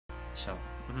So,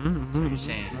 that's what you're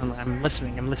saying. I'm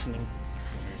listening, I'm listening.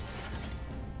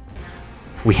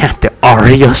 We have to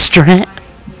Aria strat.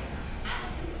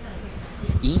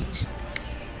 Eat?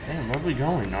 Damn, where are we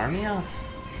going? Narnia?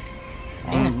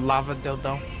 Lava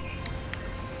dildo.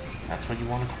 That's what you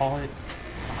want to call it?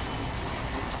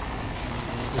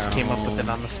 Just came up with it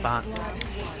on the spot.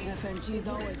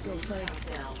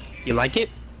 You like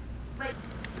it?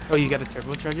 Oh, you got a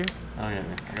turbocharger? Oh yeah,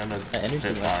 I got a energy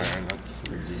Spitfire, that's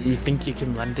really... You think you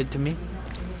can lend it to me?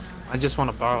 I just want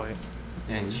to borrow it.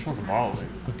 Yeah, he just wants to borrow it.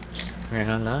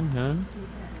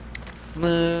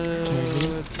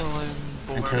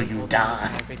 Until you die.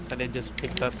 I think that I just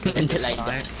picked up. Until I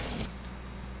die.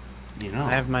 You know,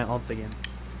 I have my ult again.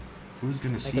 who's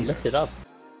gonna see I can lift it up.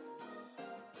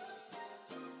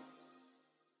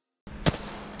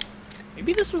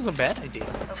 Maybe this was a bad idea.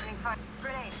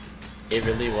 It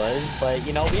really was, but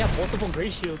you know, we have multiple gray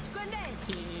shields.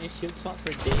 Yeah, shield spot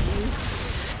for days.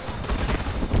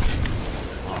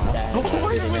 Oh,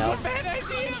 it was a bad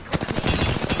idea!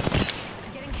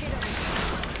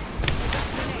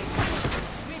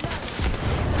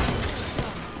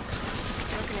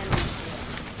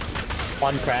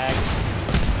 One crack.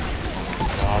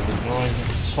 God, the drawing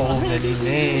has so many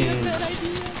names.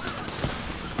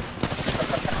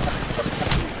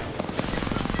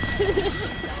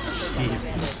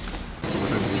 Jesus.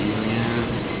 What are these again?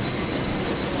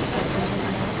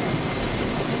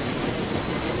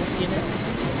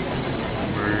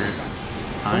 We're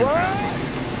time traveling.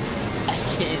 I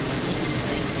can't see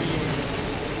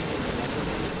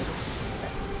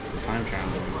Time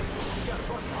traveling.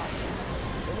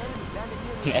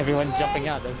 Everyone jumping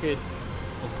out. That's good.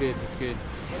 That's good. That's good.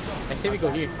 I say we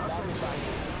go here.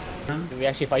 Do we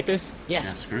actually fight this? Yes.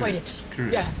 Yeah, screw fight it. it. Screw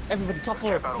it. Yeah. Everybody top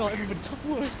floor. No, everybody top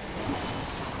floor.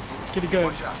 Get a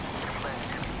gun.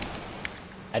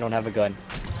 I don't have a gun.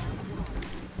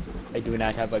 I do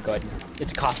not have a gun.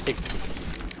 It's caustic.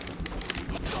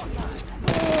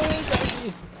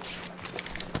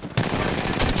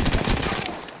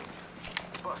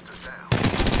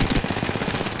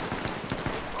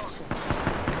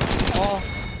 Oh,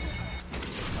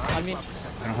 I mean, I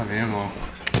don't have ammo.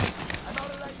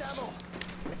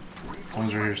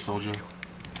 Someone's right here, soldier.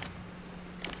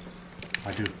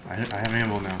 I do. I have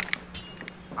ammo now.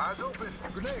 Eyes open.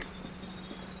 Grenade.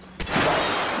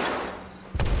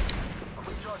 I'm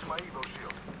recharging my Evo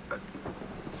shield.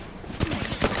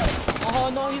 oh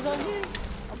no, he's on me.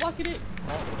 I'm blocking it.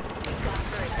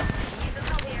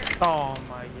 Oh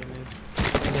my goodness.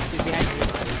 He's behind you.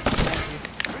 Behind you.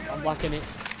 I'm blocking it.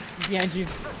 He's behind you.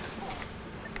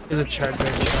 There's a charge right there.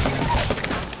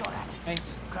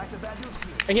 Nice.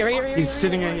 Right here, right here, right here. He's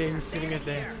sitting right here, he's sitting right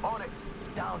there. Oh,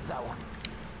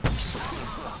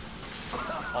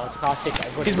 it's caustic.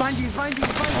 He's behind you, he's behind you,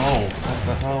 he's behind you! Oh, what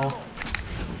the hell?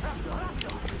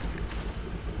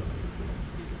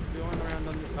 He's going around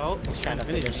on the... Oh, He's trying to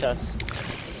finish us.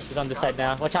 He's on this side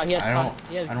now. Watch out, he has con.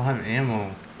 He has... I don't have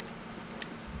ammo.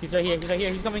 He's right here, he's right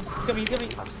here. He's coming, he's coming, he's coming,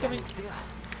 he's coming.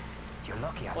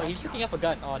 Oh, he's picking up a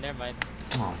gun. Oh, never mind.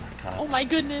 Oh my god. Oh my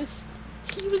goodness.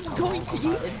 He was going to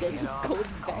you and then he goes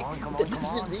back. That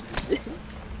doesn't make sense.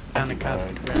 Down the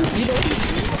caustic ground. You know what he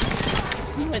did?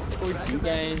 He went towards you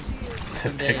guys. To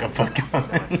pick up a gun.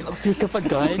 Pick up a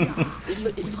gun? He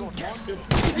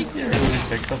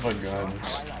picked up a gun.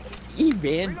 He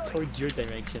ran towards your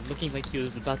direction, looking like he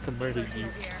was about to murder you.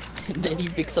 And then he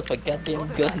picks up a goddamn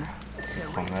gun.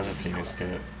 I'll never Phoenix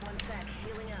kit.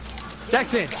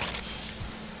 Jackson!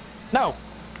 No!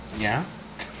 Yeah?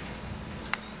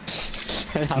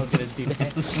 I was gonna do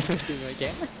that. I was doing my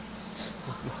camera.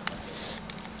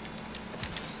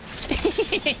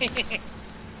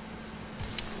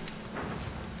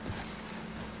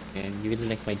 And you really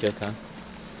like my joke, huh?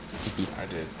 I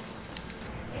did.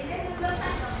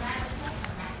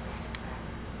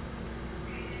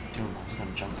 Dude, I was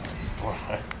gonna jump out of this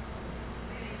doorway.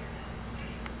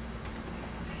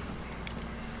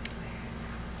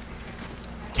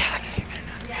 Galaxy, they're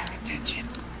not paying attention.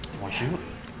 One shoot?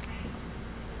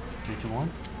 3, 2,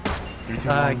 1? 3, 2,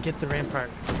 1. Get the rampart.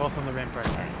 Both on the rampart.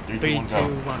 Alright, 3, 2, 3, 2, 1, go. 1.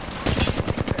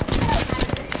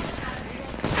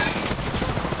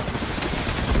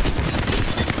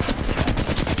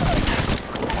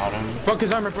 Got him. Broke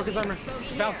his armor, broke his armor.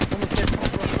 Val, almost dead.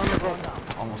 Armor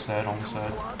broke. Almost dead, almost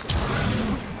dead.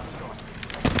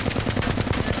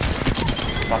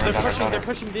 They're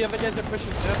pushing, the other guys are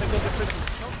pushing, the other guys are pushing.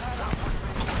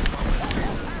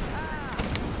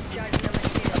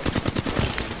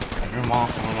 I drew him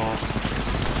off a little.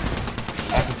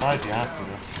 Back inside if you have to.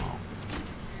 Oh.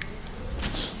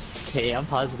 It's okay, I'm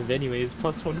positive anyways.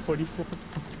 Plus 144.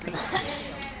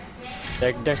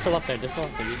 They're still up there. They're still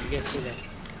up there. You guys see that?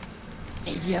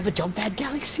 Hey, you have a jump pad,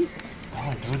 Galaxy? Oh,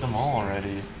 I blew them all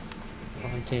already.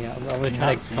 Okay, I'm Do gonna you try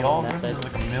not to see come all on of that them? side.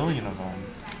 There's like a million of them.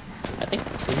 I think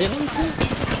is it only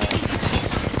two?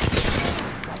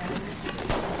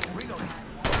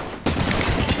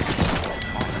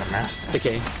 Master.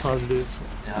 Okay, positive.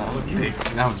 Yeah, that was big.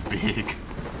 That was big.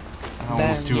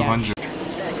 Almost 200.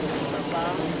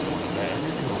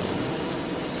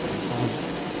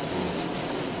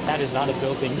 That is not a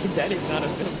building. That is not a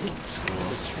building.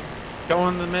 Go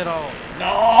in the middle.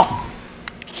 No!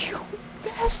 You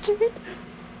bastard!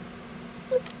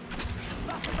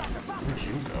 Where'd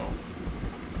you go?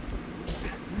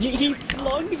 He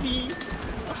flung me.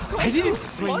 I didn't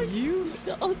fling you.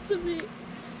 The ultimate.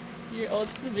 Your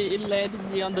ultimate, it landed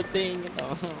me on the thing.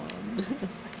 Oh.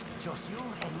 Just you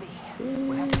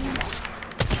and me.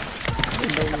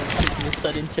 Taking a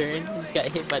sudden turn. He just got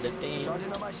hit by the thing.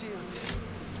 Charging on my shields.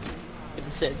 It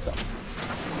said something.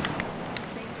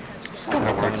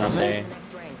 That works, Coming up doesn't it?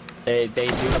 there. They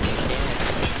do have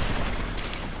a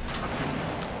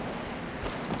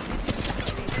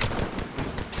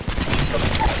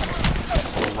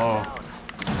So low.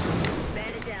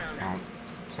 Bandit down. Oh,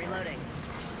 sorry. Reloading.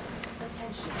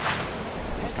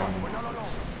 He's coming.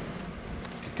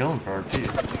 Could kill him for RP.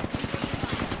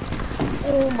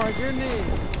 Oh my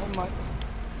goodness. Oh my.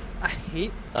 I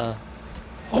hate. Oh.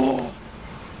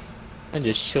 And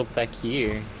just chill back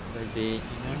here for a bit. Did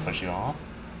he push you off?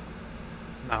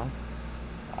 No.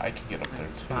 I could get up there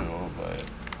too, fine. but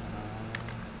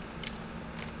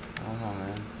I don't know,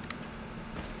 man.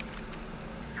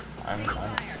 I'm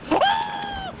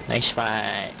Nice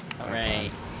fight.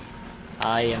 Alright.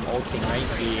 I am ulting right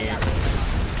here.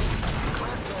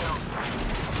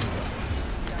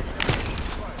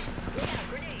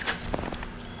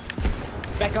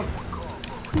 Back up.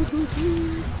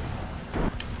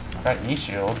 I got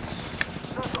E-shields.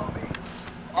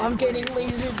 I'm getting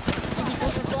lasered.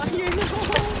 Because of fire.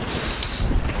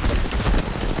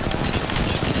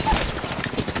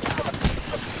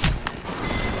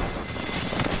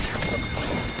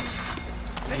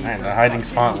 No. Man, the hiding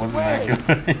spot wasn't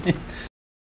that good.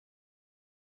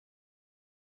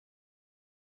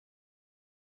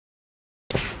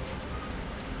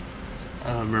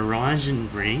 Mirage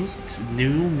and ranked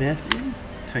new method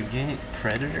to get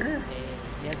Predator?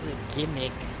 He has a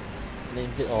gimmick.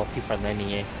 Oh, people are landing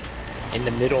it. In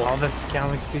the middle. All this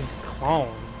galaxy's clones.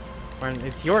 When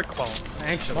it's your clones,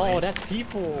 actually. Oh, that's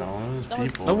people. No, it was That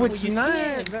was people. No, it's you not.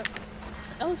 scanned.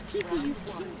 That was people you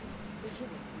scanned.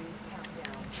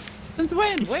 Since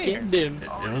when? You Where? scanned him.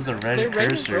 It was a red They're right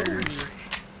in cursor. front of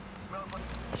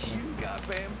me. You got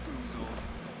bamboozled.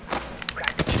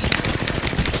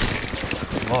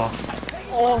 Well,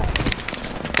 Oh.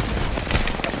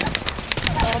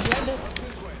 Oh, Brandis.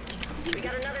 We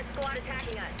got another squad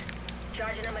attacking us.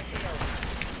 Charging on my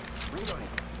shield.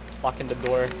 Locking the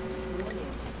door.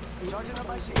 Charging on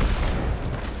my shields.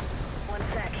 1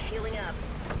 sec. Healing up.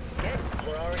 Good.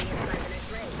 We're already inside the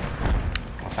next ring.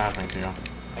 what's happening to you?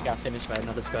 I got finished by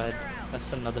another squad.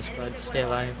 That's another squad. Stay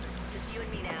alive. Just you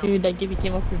and me now. Dude, that Gibby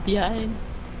came up from behind.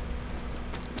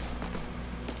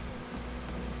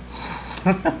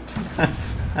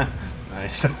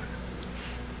 Nice.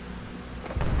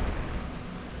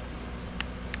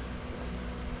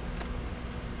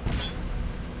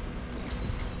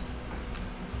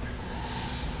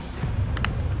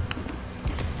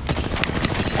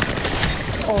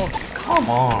 Oh, come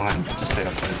on. Just stay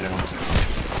up there, dude.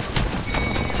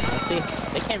 See,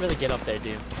 they can't really get up there,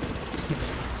 dude.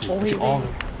 We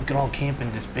can all camp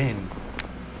in this bin.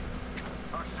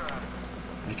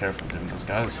 Be careful, dude. Those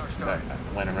guys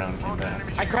went around and came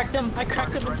back. I cracked them. I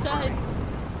cracked them inside.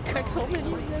 Cracked so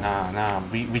many of them. Nah,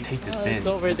 we take this bin. It's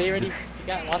over. They already This-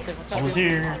 got Watson. Someone's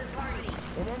here.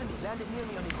 An enemy landed near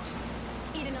me, amigos.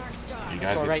 You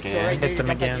guys Go get right, go right scanned. there. Hit them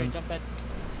Jump pad, again. jump pad.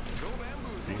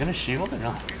 Are you gonna shield or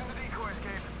no?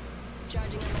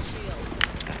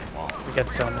 Well, We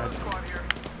got so much.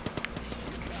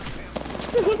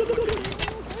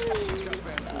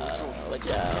 Watch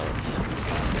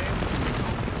out.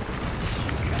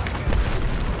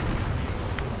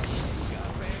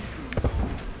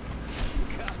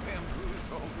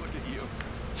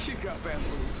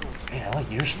 hey, I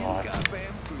like your spot.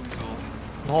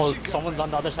 No, someone's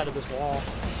on the other side of this wall.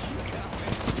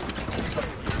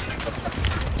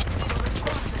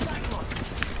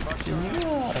 Can you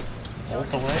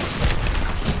ult away?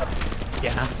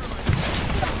 Yeah.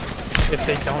 If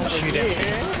they don't shoot it.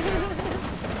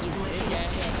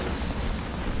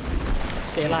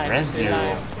 Stay alive. Res Stay you.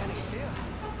 alive.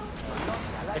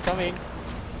 They're coming.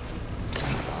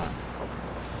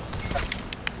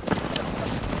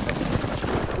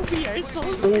 They're so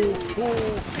scared.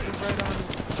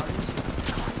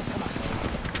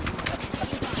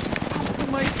 Oh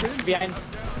my goodness. Behind.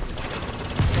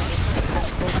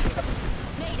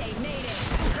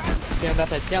 Stay on that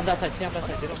side, stay on that side, stay on that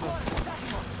side. They don't know.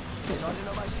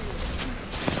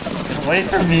 Wait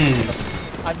for me!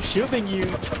 I'm shielding you.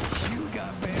 You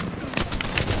got bamboozled.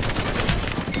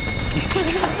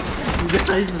 You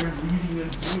guys are leading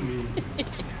and moving.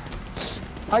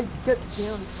 I get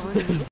down on